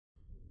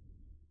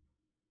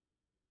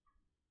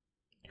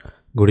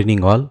Good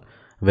evening, all.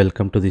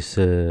 Welcome to this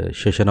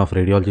session of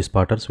radiology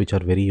spotters, which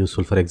are very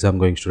useful for exam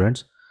going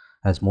students,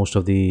 as most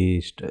of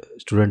the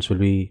students will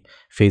be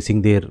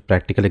facing their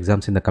practical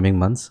exams in the coming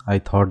months. I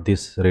thought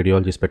this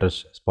radiology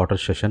spotter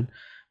session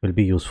will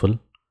be useful.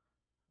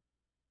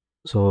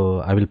 So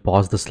I will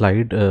pause the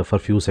slide for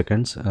few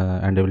seconds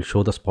and I will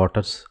show the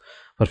spotters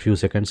for few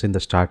seconds in the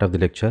start of the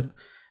lecture.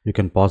 You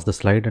can pause the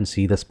slide and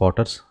see the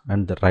spotters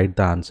and write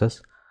the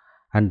answers,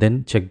 and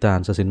then check the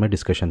answers in my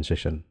discussion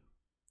session.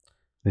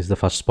 This is the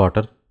first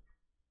spotter.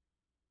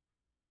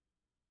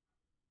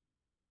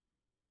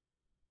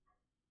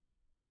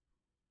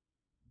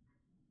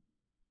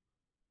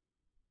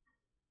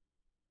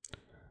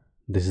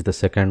 This is the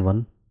second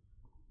one.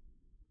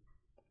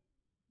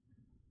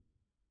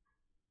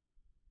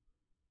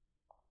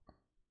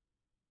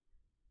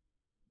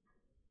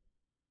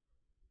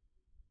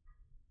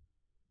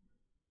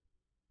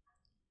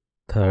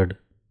 Third.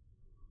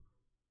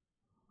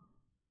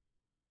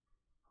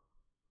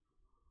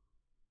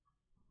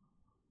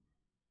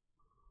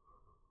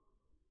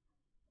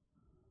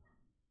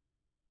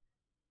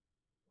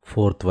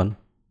 Fourth one.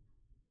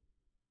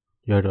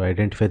 You have to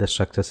identify the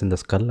structures in the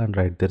skull and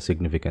write their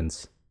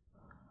significance.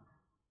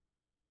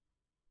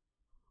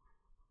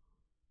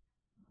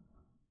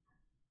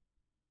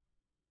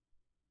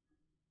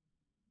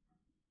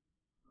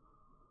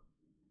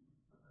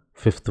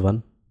 Fifth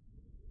one.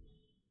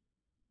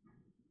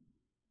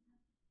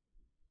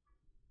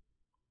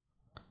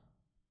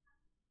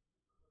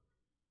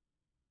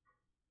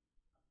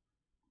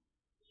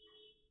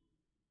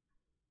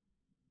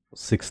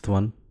 Sixth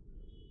one.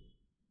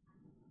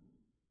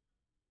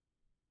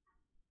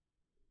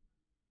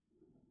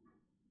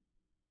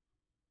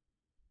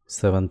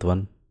 Seventh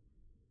one.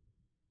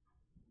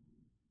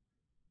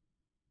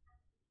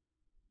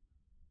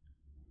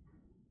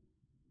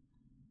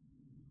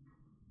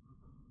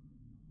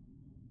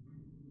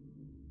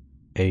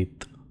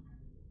 Eighth.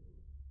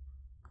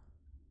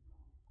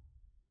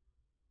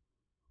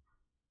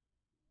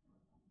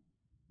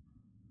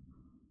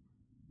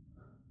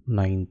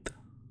 Ninth.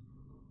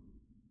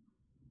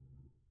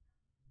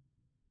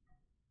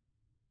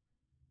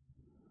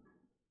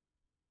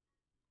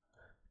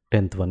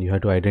 10th one. You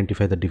have to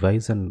identify the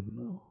device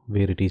and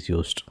where it is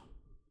used.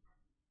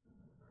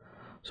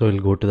 So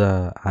we'll go to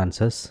the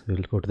answers.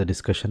 We'll go to the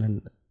discussion,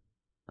 and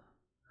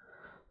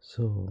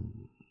so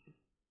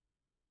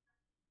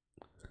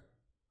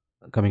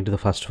coming to the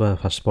first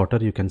spotter,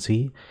 you can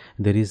see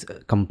there is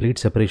a complete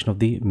separation of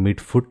the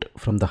midfoot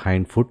from the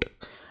hind foot,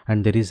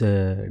 and there is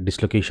a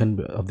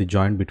dislocation of the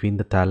joint between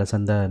the thallus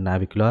and the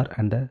navicular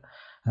and the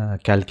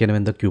calcaneum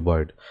and the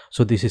cuboid.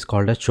 So this is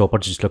called as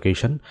Chopard's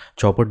dislocation.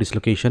 Chopard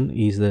dislocation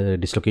is the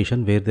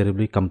dislocation where there will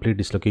be complete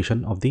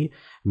dislocation of the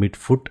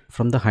midfoot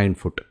from the hind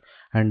foot,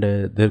 and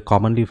their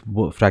commonly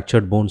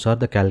fractured bones are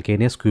the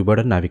calcaneus, cuboid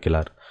and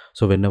navicular.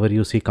 So whenever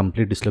you see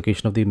complete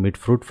dislocation of the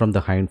midfoot from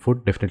the hind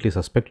foot, definitely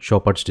suspect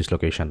Chopard's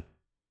dislocation.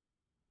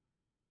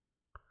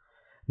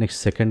 Next,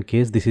 second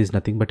case, this is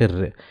nothing but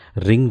a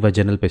ring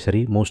vaginal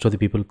pessary. Most of the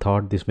people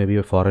thought this may be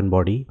a foreign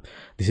body.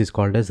 This is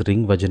called as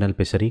ring vaginal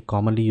pessary,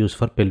 commonly used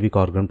for pelvic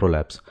organ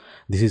prolapse.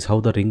 This is how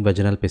the ring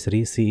vaginal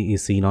pessary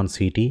is seen on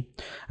CT,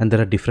 and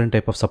there are different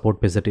type of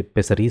support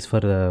pessaries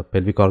for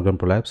pelvic organ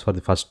prolapse for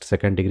the first,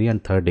 second degree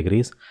and third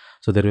degrees.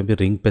 So there will be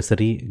ring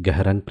pessary,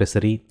 Gehrang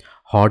pessary,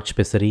 Hodge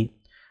pessary,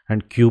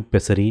 and cube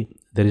pessary.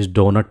 There is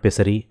donut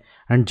pessary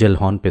and gel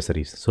horn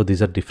pessaries. So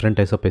these are different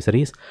types of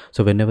pessaries.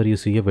 So whenever you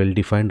see a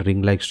well-defined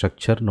ring-like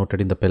structure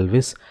noted in the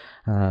pelvis,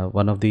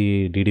 one of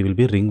the DD will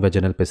be ring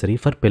vaginal pessary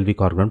for pelvic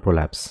organ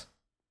prolapse.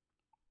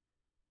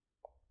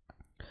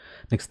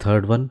 Next,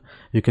 third one,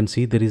 you can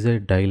see there is a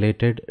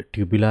dilated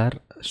tubular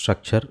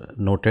structure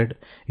noted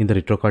in the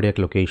retrocardiac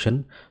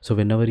location. So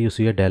whenever you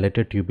see a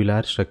dilated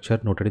tubular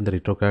structure noted in the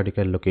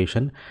retrocardiac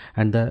location,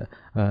 and the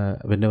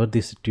whenever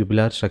this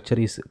tubular structure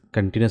is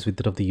continuous with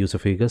that of the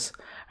esophagus,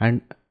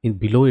 and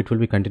below it will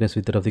be continuous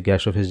with that of the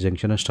gastroesophageal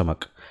junction and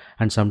stomach,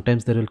 and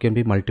sometimes there can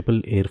be multiple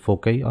air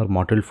foci or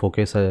mottled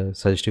foci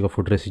suggestive of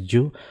food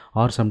residue,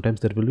 or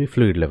sometimes there will be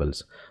fluid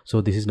levels. So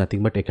this is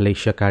nothing but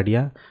echalacia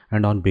cardia,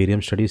 and on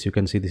barium studies you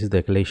can see this is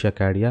the echalacia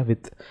cardia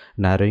with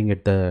narrowing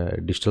at the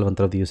distal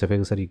ventral of the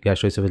esophagus or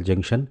gastroesophageal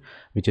junction,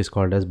 which is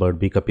called as bird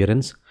beak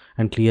appearance,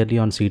 and clearly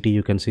on CT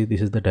you can see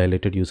this is the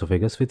dilated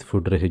esophagus with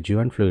food residue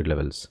and fluid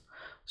levels.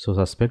 So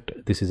suspect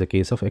this is a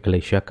case of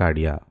echalacia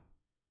cardia.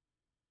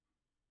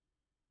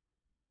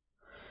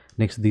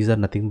 Next, these are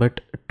nothing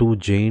but two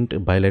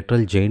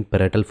bilateral joint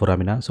parietal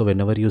foramina. So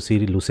whenever you see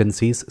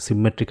lucencies,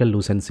 symmetrical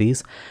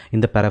lucencies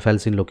in the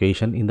parafalcine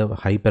location in the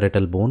high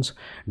parietal bones,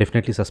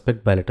 definitely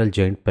suspect bilateral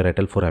joint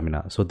parietal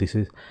foramina. So this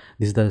is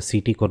the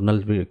CT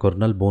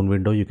coronal bone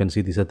window. You can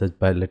see these are the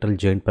bilateral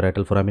joint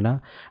parietal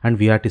foramina, and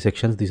VRT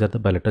sections, these are the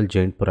bilateral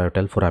joint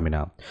parietal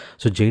foramina.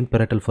 So joint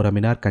parietal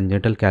foramina are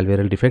congenital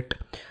calvareal defect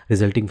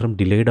resulting from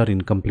delayed or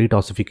incomplete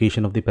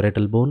ossification of the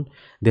parietal bone.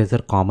 These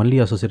are commonly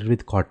associated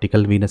with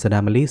cortical venous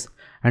anomalies,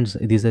 and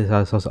this is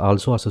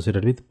also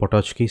associated with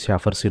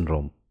Potocki-Shaffer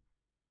syndrome.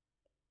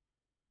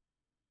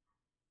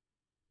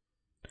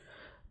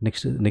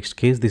 Next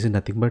case, this is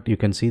nothing but you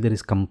can see there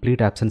is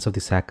complete absence of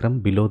the sacrum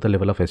below the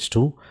level of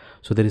S2.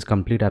 So there is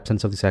complete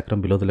absence of the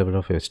sacrum below the level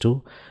of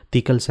S2.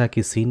 Thecal sac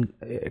is seen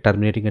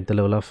terminating at the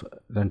level of,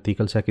 and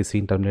thecal sac is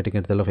seen terminating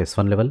at the level of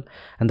S1 level,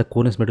 and the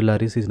conus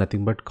medullaris is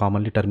nothing but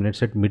commonly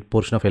terminates at mid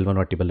portion of L1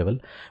 vertebral level,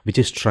 which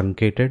is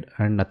truncated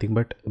and nothing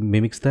but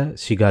mimics the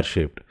cigar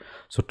shaped.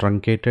 So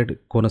truncated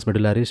conus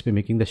medullaris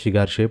mimicking the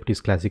cigar shaped is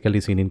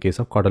classically seen in case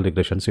of caudal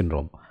regression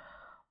syndrome.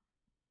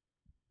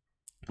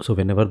 So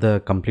whenever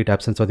the complete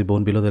absence of the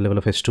bone below the level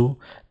of S2,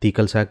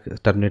 thecal sac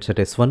terminates at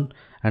S1,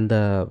 and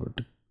the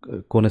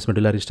conus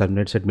medullaris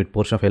terminates at mid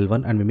portion of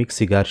L1 and mimics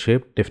cigar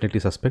shape, definitely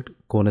suspect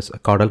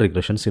caudal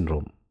regression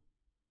syndrome.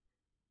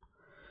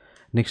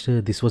 Next,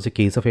 this was a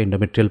case of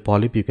endometrial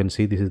polyp. You can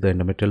see this is the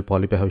endometrial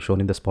polyp I have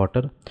shown in the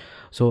spotter.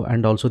 So,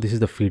 and also this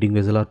is the feeding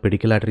vessel or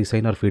pedicle artery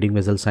sign or feeding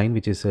vessel sign,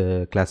 which is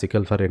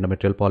classical for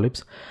endometrial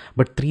polyps.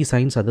 But three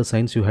signs, other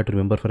signs you have to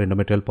remember for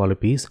endometrial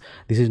polyp is,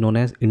 this is known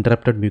as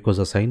interrupted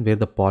mucosa sign, where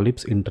the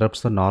polyps interrupts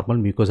the normal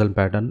mucosal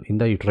pattern in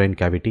the uterine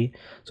cavity.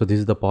 So this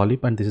is the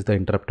polyp and this is the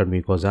interrupted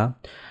mucosa.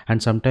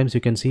 And sometimes you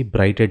can see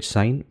bright edge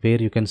sign,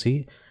 where you can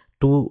see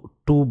two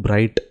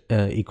bright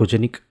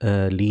echogenic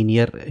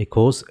linear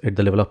echoes at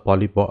the level of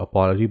polyp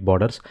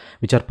borders,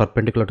 which are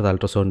perpendicular to the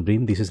ultrasound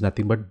beam. This is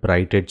nothing but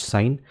bright edge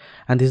sign,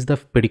 and this is the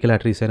pedicle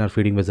artery sign or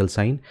feeding vessel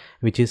sign,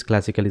 which is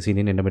classically seen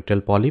in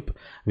endometrial polyp,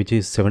 which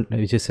is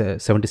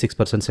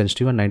 76%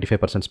 sensitive and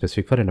 95%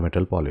 specific for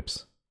endometrial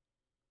polyps.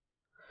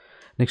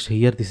 Next,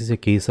 here this is a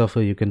case of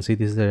you can see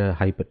this is a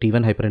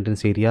T1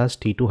 hyperintense areas,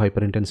 T2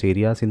 hyperintense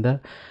areas in the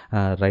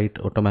right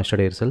otomastid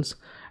air cells,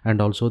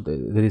 and also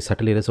there is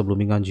subtle areas of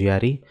blooming on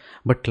GRE,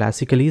 but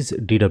classically is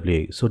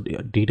DWA. So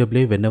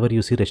DWA, whenever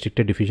you see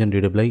restricted diffusion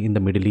DWA in the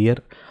middle ear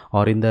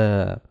or in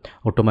the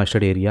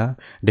otomastid area,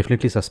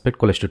 definitely suspect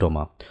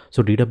cholesteatoma.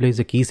 So DWA is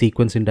a key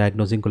sequence in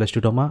diagnosing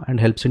cholesteatoma and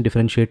helps in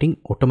differentiating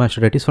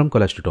otomastiditis from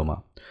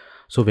cholesteatoma.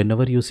 So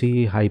whenever you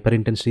see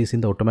hyperintensities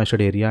in the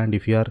otomastid area, and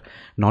if you are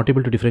not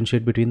able to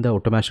differentiate between the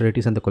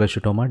otomastiditis and the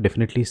cholesteatoma,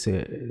 definitely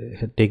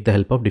take the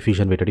help of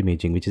diffusion weighted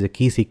imaging, which is a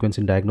key sequence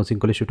in diagnosing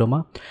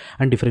cholesteatoma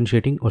and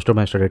differentiating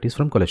otomastiditis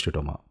from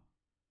cholesteatoma.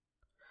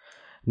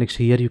 Next,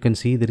 here you can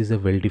see there is a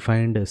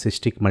well-defined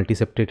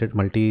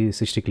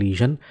multicystic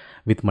lesion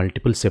with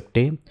multiple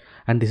septae,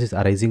 and this is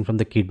arising from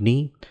the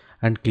kidney,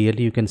 and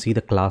clearly you can see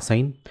the claw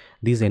sign.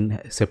 These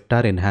septa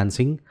are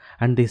enhancing,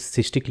 and this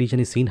cystic lesion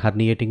is seen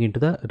herniating into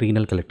the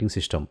renal collecting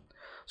system.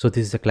 So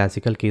this is a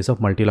classical case of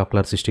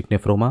multilocular cystic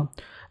nephroma.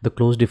 The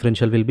closed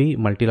differential will be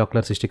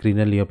multilocular cystic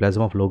renal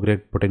neoplasm of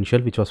low-grade potential,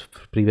 which was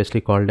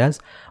previously called as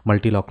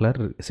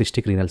multilocular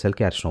cystic renal cell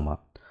carcinoma.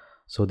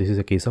 So this is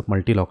a case of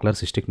multilocular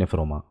cystic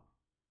nephroma.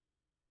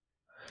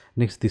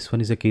 Next, this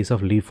one is a case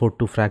of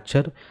Lee-Ford-2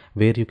 fracture,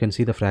 where you can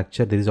see the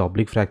fracture, there is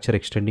oblique fracture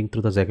extending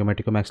through the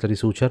zygomaticomaxillary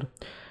suture,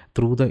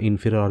 through the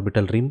inferior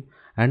orbital rim,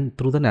 and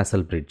through the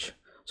nasal bridge.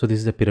 So this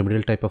is a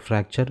pyramidal type of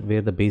fracture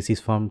where the base is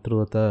formed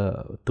towards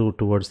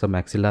the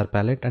maxillar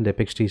palate and the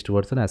apex T is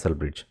towards the nasal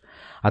bridge.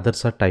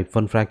 Others are type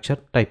 1 fracture,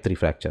 type 3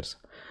 fractures.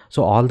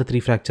 So all the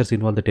three fractures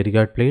involve the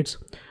pterygoid plates,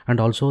 and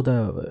also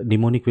the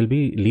mnemonic will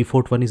be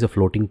Lee-Ford-1 is a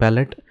floating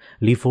palate,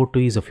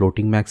 Lee-Ford-2 is a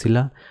floating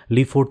maxilla,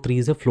 Lee-Ford-3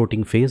 is a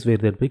floating phase where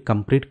there will be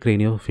complete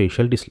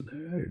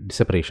craniofacial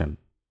separation.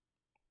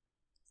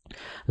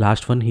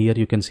 Last one, here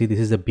you can see this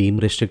is a beam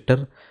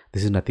restrictor.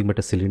 This is nothing but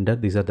a cylinder.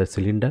 These are the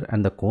cylinder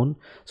and the cone.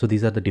 So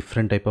these are the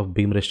different type of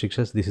beam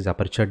restrictors. This is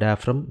aperture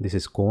diaphragm, this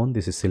is cone,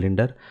 this is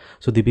cylinder.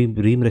 So the beam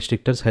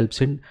restrictors helps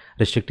in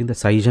restricting the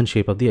size and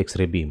shape of the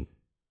X-ray beam.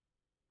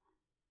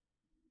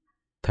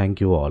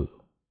 Thank you all.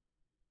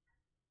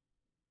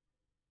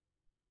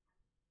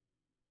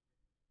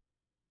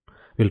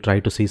 We'll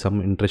try to see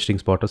some interesting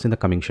spotters in the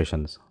coming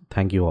sessions.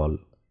 Thank you all.